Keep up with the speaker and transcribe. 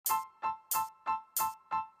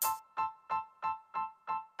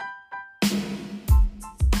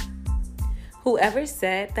Whoever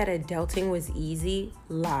said that adulting was easy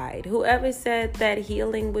lied. Whoever said that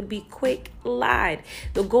healing would be quick lied.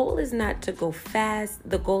 The goal is not to go fast.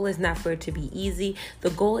 The goal is not for it to be easy.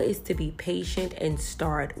 The goal is to be patient and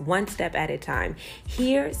start one step at a time.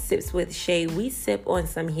 Here, Sips with Shay, we sip on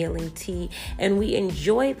some healing tea and we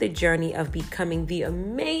enjoy the journey of becoming the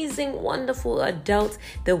amazing, wonderful adults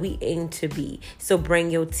that we aim to be. So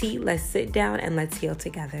bring your tea, let's sit down and let's heal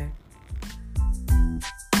together.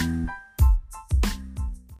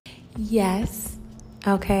 Yes.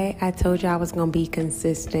 Okay, I told you I was going to be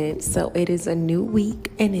consistent. So it is a new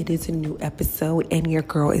week and it is a new episode and your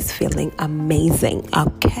girl is feeling amazing.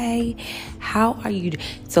 Okay? How are you?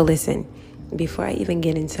 So listen, before I even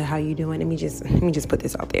get into how you doing, let me just put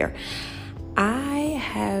this out there. I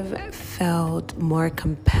have felt more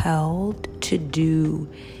compelled to do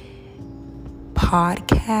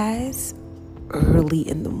podcasts early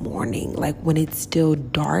in the morning, like when it's still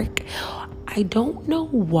dark. I don't know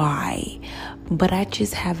why, but I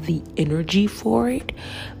just have the energy for it.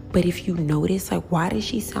 But if you notice, like, why does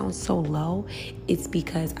she sound so low? It's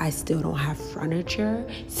because I still don't have furniture.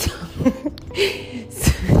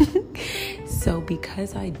 So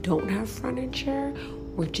because I don't have furniture,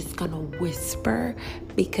 we're just gonna whisper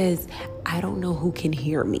because I don't know who can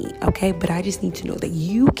hear me, okay? But I just need to know that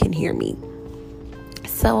you can hear me.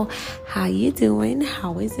 So how you doing?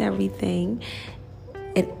 How is everything?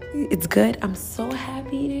 It's good. I'm so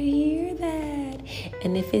happy to hear that.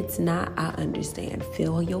 And if it's not, I understand.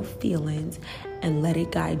 Feel your feelings and let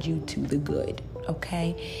it guide you to the good,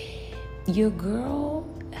 okay? Your girl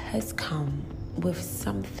has come with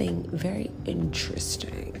something very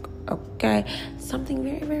interesting, okay? Something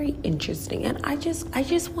very, very interesting. And I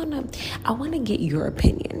want to get your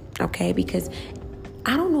opinion, okay? Because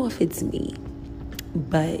I don't know if it's me,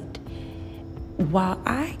 but while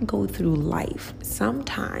I go through life,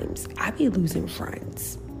 sometimes I be losing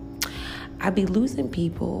friends. I be losing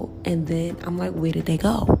people, and then I'm like, where did they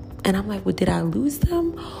go? And I'm like, well, did I lose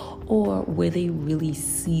them? Or were they really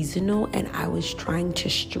seasonal and I was trying to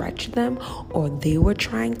stretch them, or they were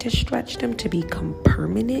trying to stretch them to become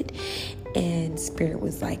permanent? And Spirit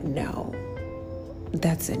was like, no,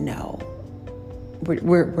 that's a no.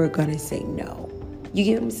 We're gonna say no. You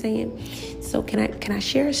get what I'm saying? So can I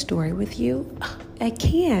share a story with you? I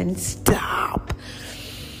can. Stop.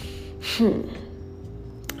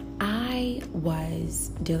 I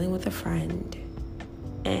was dealing with a friend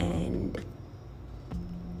and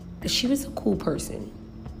she was a cool person.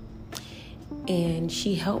 And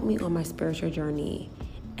she helped me on my spiritual journey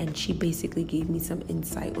and she basically gave me some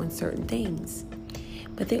insight on certain things.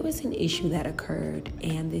 But there was an issue that occurred,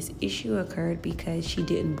 and this issue occurred because she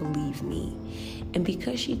didn't believe me. And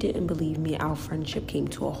because she didn't believe me, our friendship came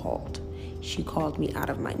to a halt. She called me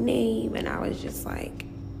out of my name, and I was just like,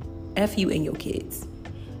 F you and your kids.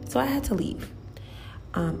 So I had to leave.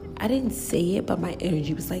 I didn't say it, but my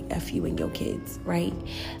energy was like, F you and your kids, right?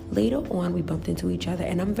 Later on, we bumped into each other,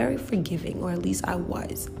 and I'm very forgiving, or at least I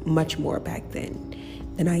was much more back then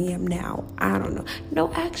than I am now. I don't know.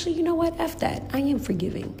 No, actually, you know what? F that. I am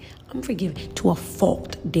forgiving. I'm forgiving to a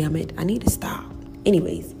fault. Damn it. I need to stop.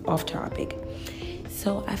 Anyways, off topic.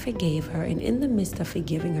 So I forgave her, and in the midst of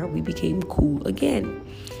forgiving her, we became cool again.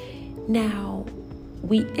 Now,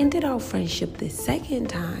 we ended our friendship the second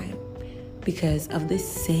time because of the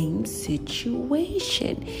same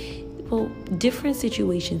situation. Well, different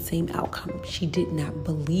situation, same outcome. She did not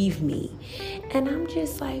believe me. And I'm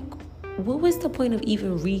just like, what was the point of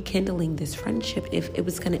even rekindling this friendship if it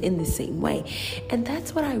was going to end the same way? And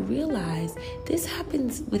that's what I realized. This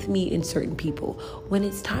happens with me in certain people. When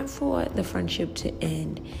it's time for the friendship to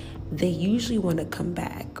end, they usually want to come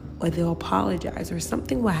back, or they'll apologize, or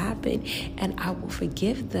something will happen, and I will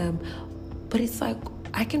forgive them. But it's like,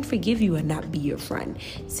 I can forgive you and not be your friend.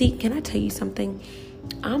 See, can I tell you something?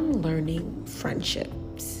 I'm learning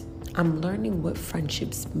friendships. I'm learning what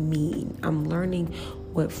friendships mean. I'm learning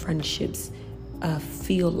what friendships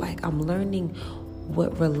feel like. I'm learning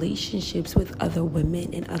what relationships with other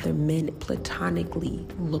women and other men platonically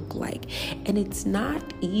look like. And it's not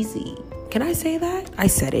easy. Can I say that? I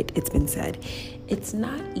said it. It's been said. It's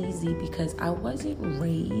not easy because I wasn't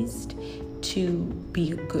raised to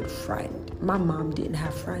be a good friend. My mom didn't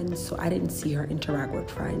have friends, so I didn't see her interact with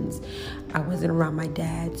friends. I wasn't around my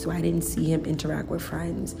dad, so I didn't see him interact with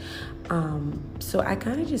friends. So I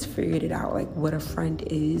kind of just figured it out, like what a friend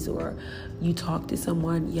is, or you talk to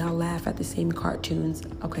someone, y'all laugh at the same cartoons.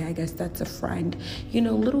 Okay, I guess that's a friend. You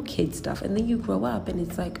know, little kid stuff. And then you grow up and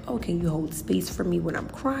it's like, okay, you hold space for me when I'm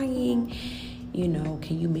crying.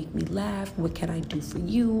 Can you make me laugh? What can I do for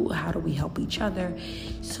you? How do we help each other?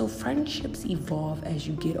 So friendships evolve as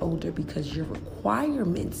you get older because your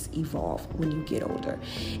requirements evolve when you get older.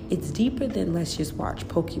 It's deeper than let's just watch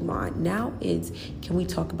Pokemon. Now it's, can we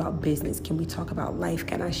talk about business? Can we talk about life?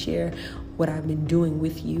 Can I share what I've been doing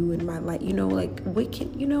with you in my life?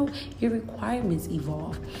 Your requirements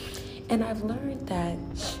evolve. And I've learned that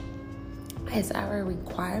as our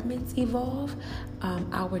requirements evolve,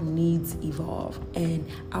 our needs evolve and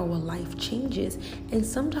our life changes. And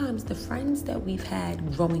sometimes the friends that we've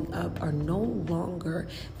had growing up are no longer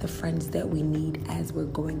the friends that we need as we're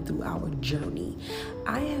going through our journey.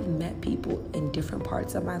 I have met people in different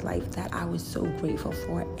parts of my life that I was so grateful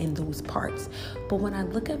for in those parts. But when I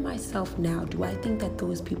look at myself now, do I think that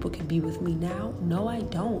those people can be with me now? No, I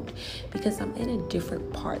don't, because I'm in a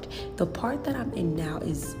different part. The part that I'm in now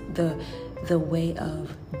is the way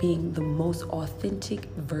of being the most authentic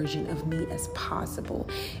version of me as possible.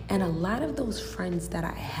 And a lot of those friends that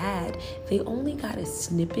I had, they only got a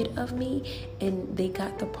snippet of me, and they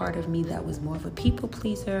got the part of me that was more of a people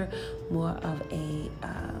pleaser, more of a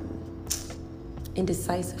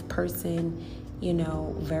indecisive person,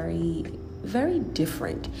 very, very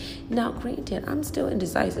different. Now, granted, I'm still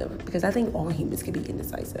indecisive because I think all humans can be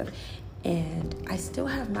indecisive, and I still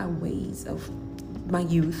have my ways of my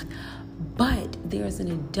youth. But there's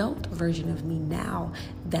an adult version of me now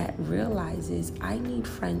that realizes I need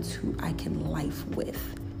friends who I can life with.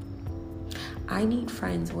 I need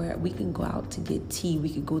friends where we can go out to get tea,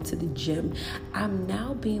 we could go to the gym. I'm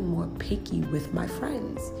now being more picky with my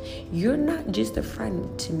friends. You're not just a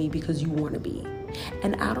friend to me because you want to be.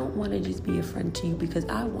 And I don't want to just be a friend to you because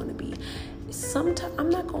I want to be. Sometimes,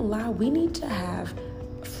 I'm not going to lie, we need to have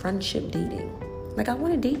friendship dating. Like, I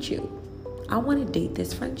want to date you. I want to date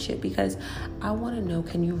this friendship because I want to know,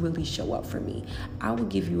 can you really show up for me? I will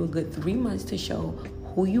give you a good 3 months to show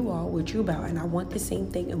who you are, what you're about, and I want the same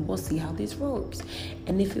thing, and we'll see how this works.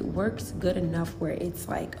 And if it works good enough where it's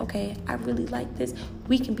like, okay, I really like this,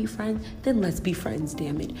 we can be friends, then let's be friends,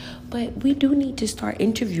 damn it. But we do need to start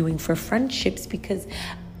interviewing for friendships because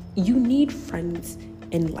you need friends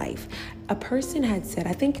in life. A person had said,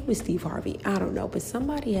 I think it was Steve Harvey, I don't know, but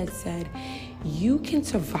somebody had said, you can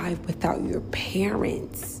survive without your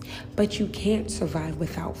parents, but you can't survive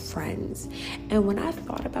without friends. And when I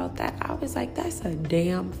thought about that, I was like, that's a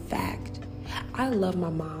damn fact. I love my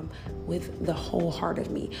mom with the whole heart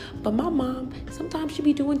of me, but my mom, sometimes she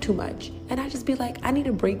be doing too much. And I just be like, I need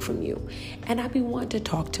a break from you. And I be wanting to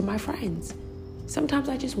talk to my friends. Sometimes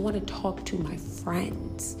I just want to talk to my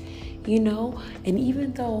friends. And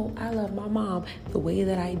even though I love my mom the way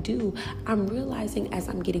that I do, I'm realizing as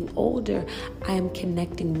I'm getting older, I am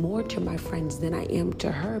connecting more to my friends than I am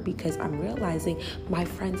to her because I'm realizing my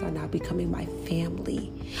friends are now becoming my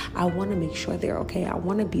family. I want to make sure they're okay. I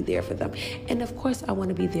want to be there for them. And of course, I want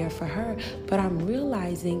to be there for her, but I'm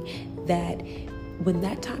realizing that when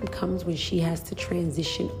that time comes when she has to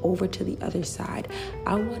transition over to the other side,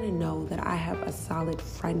 I want to know that I have a solid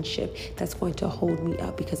friendship that's going to hold me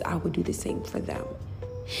up because I would do the same for them.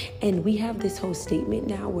 And we have this whole statement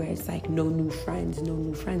now where it's like no new friends.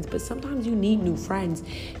 But sometimes you need new friends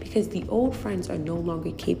because the old friends are no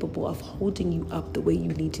longer capable of holding you up the way you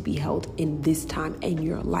need to be held in this time in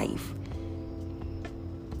your life.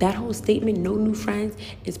 That whole statement, no new friends,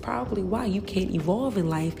 is probably why you can't evolve in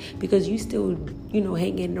life because you still,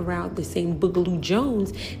 hanging around the same Boogaloo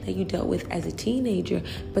Jones that you dealt with as a teenager.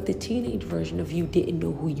 But the teenage version of you didn't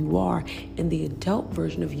know who you are. And the adult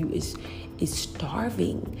version of you is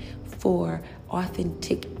starving for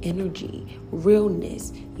authentic energy,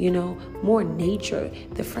 realness, more nature.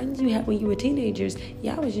 The friends you had when you were teenagers,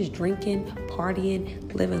 y'all was just drinking,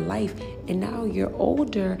 partying, living life. And now you're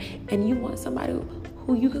older and you want somebody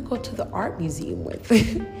who you could go to the art museum with.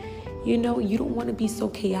 You don't want to be so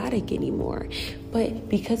chaotic anymore. But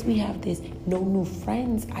because we have this no new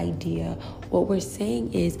friends idea, what we're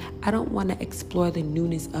saying is I don't want to explore the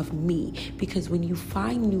newness of me. Because when you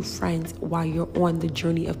find new friends while you're on the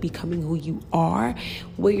journey of becoming who you are,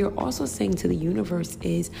 what you're also saying to the universe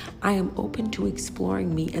is I am open to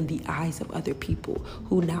exploring me in the eyes of other people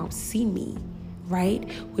who now see me.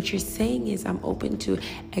 Right? What you're saying is I'm open to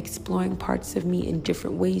exploring parts of me in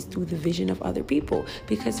different ways through the vision of other people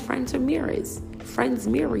because friends are mirrors. Friends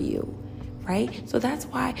mirror you, right? So that's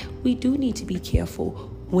why we do need to be careful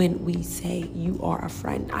when we say you are a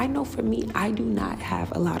friend. I know for me, I do not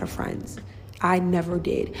have a lot of friends. I never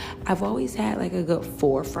did. I've always had like a good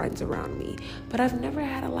 4 friends around me, but I've never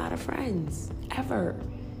had a lot of friends, ever.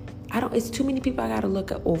 It's too many people I gotta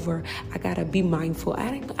look over. I gotta be mindful.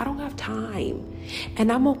 I don't have time.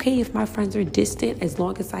 And I'm okay if my friends are distant, as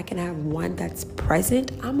long as I can have one that's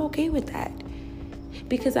present. I'm okay with that.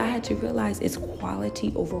 Because I had to realize it's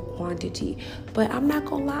quality over quantity. But I'm not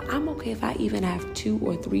gonna lie, I'm okay if I even have 2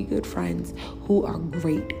 or 3 good friends who are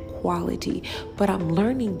great quality. But I'm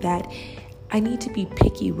learning that I need to be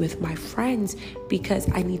picky with my friends because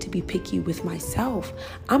I need to be picky with myself.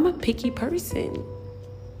 I'm a picky person.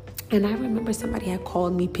 And I remember somebody had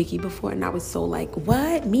called me picky before, and I was so like,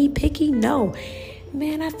 what? Me picky? No.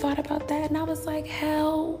 Man, I thought about that, and I was like,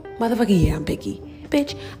 hell, motherfucker, yeah, I'm picky.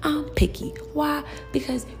 Bitch, I'm picky. Why?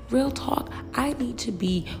 Because real talk, I need to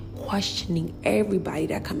be questioning everybody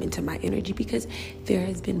that come into my energy, because there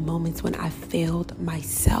has been moments when I failed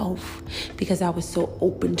myself because I was so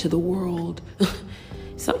open to the world.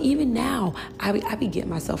 So even now, I be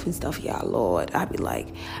getting myself in stuff, y'all, Lord. I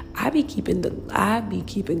be keeping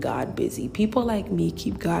God busy. People like me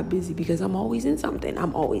keep God busy because I'm always in something.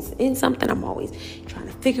 I'm always trying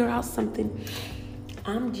to figure out something.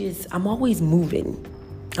 I'm always moving.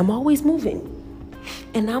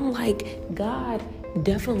 And I'm like, God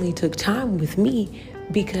definitely took time with me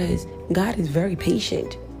because God is very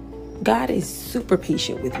patient. God is super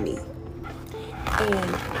patient with me.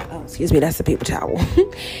 And, excuse me, that's a paper towel.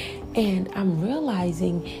 And I'm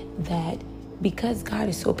realizing that because God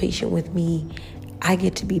is so patient with me, I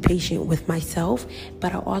get to be patient with myself,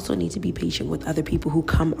 but I also need to be patient with other people who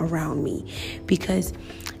come around me, because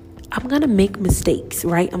I'm going to make mistakes,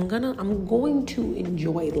 right? I'm going to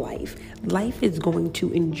enjoy life. Life is going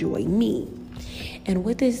to enjoy me. And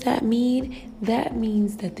what does that mean? That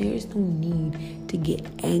means that there's no need to get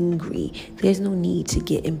angry. There's no need to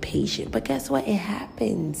get impatient. But guess what? It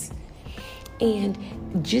happens. And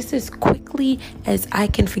just as quickly as I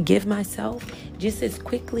can forgive myself, just as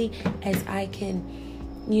quickly as I can,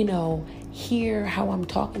 hear how I'm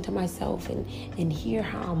talking to myself and hear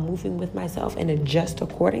how I'm moving with myself and adjust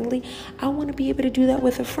accordingly, I want to be able to do that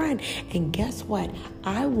with a friend. And guess what?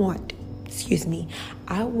 I want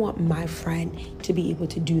my friend to be able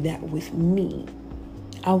to do that with me.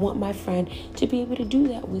 I want my friend to be able to do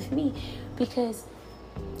that with me, because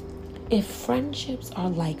if friendships are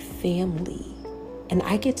like family and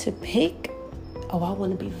I get to pick, I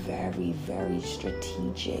want to be very, very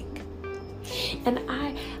strategic. And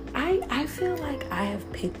I feel like I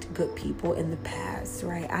have picked good people in the past,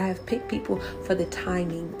 right? I have picked people for the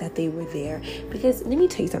timing that they were there. Because let me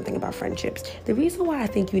tell you something about friendships. The reason why I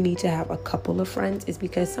think you need to have a couple of friends is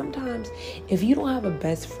because sometimes if you don't have a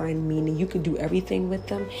best friend, meaning you can do everything with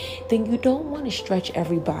them, then you don't want to stretch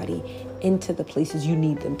everybody into the places you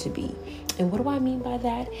need them to be. And what do I mean by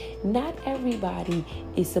that? Not everybody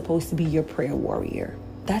is supposed to be your prayer warrior.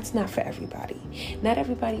 That's not for everybody. Not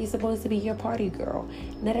everybody is supposed to be your party girl.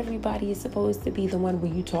 Not everybody is supposed to be the one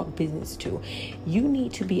where you talk business to. You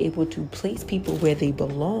need to be able to place people where they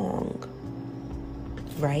belong,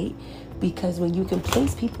 right? Because when you can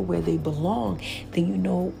place people where they belong, then you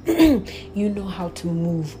know how to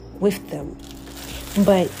move with them.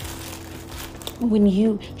 But when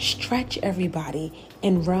you stretch everybody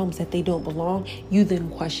in realms that they don't belong, you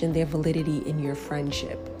then question their validity in your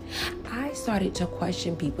friendship. I started to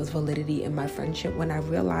question people's validity in my friendship when I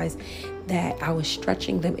realized that I was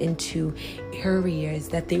stretching them into areas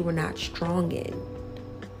that they were not strong in.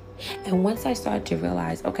 And once I started to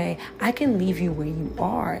realize, okay, I can leave you where you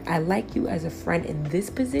are. I like you as a friend in this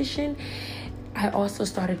position. I also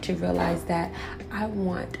started to realize that I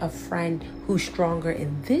want a friend who's stronger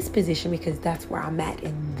in this position because that's where I'm at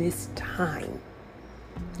in this time.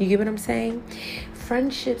 You get what I'm saying?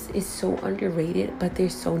 Friendships is so underrated, but they're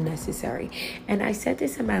so necessary. And I said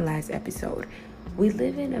this in my last episode. We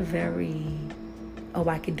live in a very,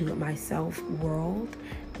 I can do it myself world,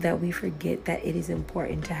 that we forget that it is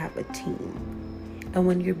important to have a team. And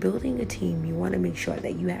when you're building a team, you want to make sure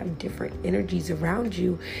that you have different energies around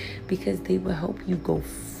you, because they will help you go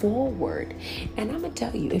forward. And I'm going to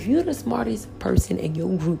tell you, if you're the smartest person in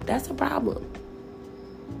your group, that's a problem.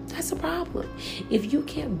 That's a problem. If you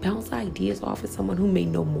can't bounce ideas off of someone who may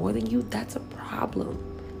know more than you, that's a problem.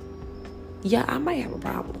 Yeah, I might have a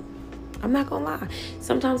problem. I'm not gonna lie.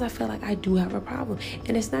 Sometimes I feel like I do have a problem.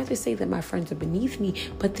 And it's not to say that my friends are beneath me,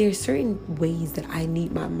 but there's certain ways that I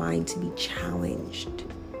need my mind to be challenged.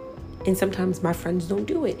 And sometimes my friends don't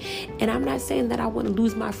do it. And I'm not saying that I want to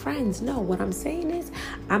lose my friends. No, what I'm saying is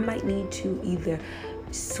I might need to either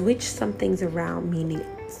switch some things around, meaning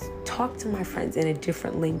talk to my friends in a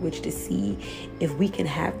different language to see if we can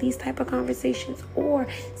have these type of conversations, or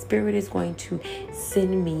Spirit is going to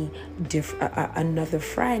send me another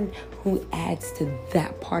friend who adds to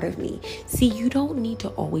that part of me. See, you don't need to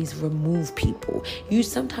always remove people. You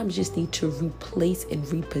sometimes just need to replace and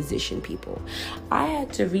reposition people. I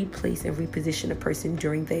had to replace and reposition a person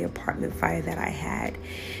during the apartment fire that I had,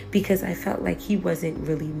 because I felt like he wasn't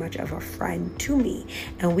really much of a friend to me.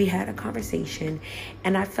 And we had a conversation,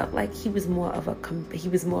 and I felt like he was more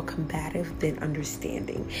combative than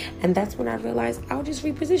understanding. And that's when I realized I'll just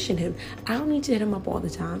reposition him. I don't need to hit him up all the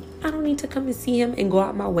time. I don't need to come and see him and go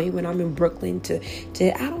out my way when I'm in Brooklyn to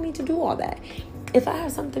I don't need to do all that. If I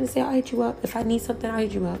have something to say, I'll hit you up. If I need something, I'll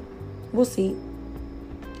hit you up. We'll see.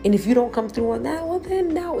 And if you don't come through on that, well,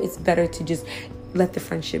 then now it's better to just let the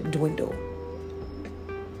friendship dwindle.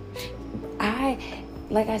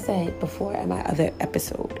 Like I said before in my other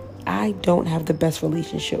episode, I don't have the best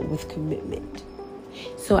relationship with commitment.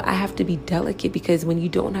 So I have to be delicate, because when you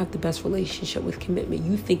don't have the best relationship with commitment,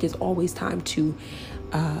 you think it's always time to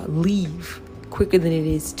leave quicker than it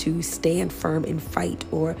is to stand firm and fight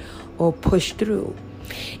or push through.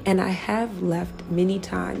 And I have left many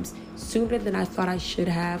times sooner than I thought I should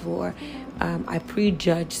have, or I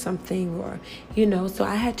prejudged something, or, so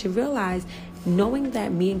I had to realize, knowing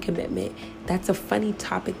that me and commitment, that's a funny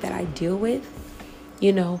topic that I deal with,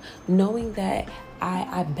 knowing that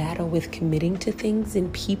I battle with committing to things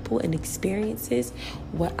and people and experiences.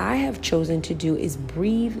 What I have chosen to do is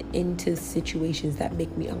breathe into situations that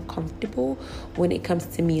make me uncomfortable when it comes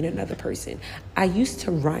to me and another person. I used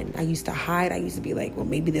to run. I used to hide. I used to be like, well,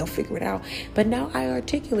 maybe they'll figure it out. But now I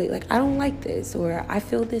articulate, like, I don't like this, or I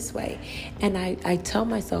feel this way. And I tell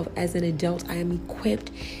myself, as an adult, I am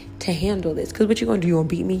equipped to handle this. Because what you going to do? You going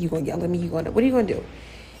to beat me? You going to yell at me? What are you going to do?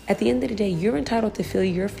 At the end of the day, you're entitled to feel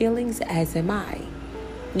your feelings, as am I.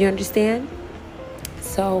 You understand?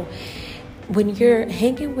 So when you're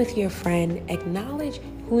hanging with your friend, acknowledge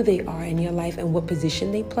who they are in your life and what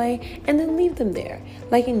position they play, and then leave them there.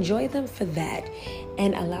 Like, enjoy them for that,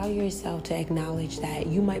 and allow yourself to acknowledge that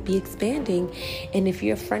you might be expanding. And if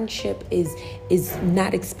your friendship is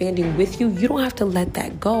not expanding with you, you don't have to let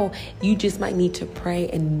that go. You just might need to pray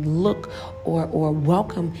and look or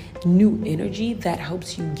welcome new energy that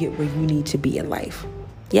helps you get where you need to be in life.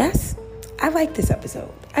 Yes? I like this episode.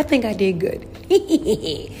 I think I did good.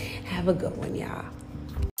 Have a good one, y'all.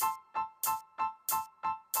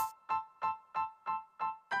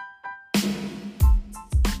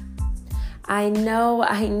 I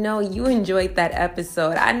know you enjoyed that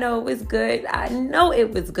episode. I know it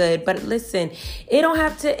was good. But listen, it don't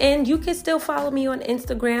have to end. You can still follow me on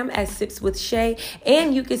Instagram at Sips with Shay.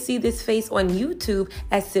 And you can see this face on YouTube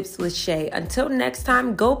at Sips with Shay. Until next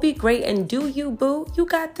time, go be great and do you, boo. You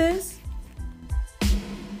got this.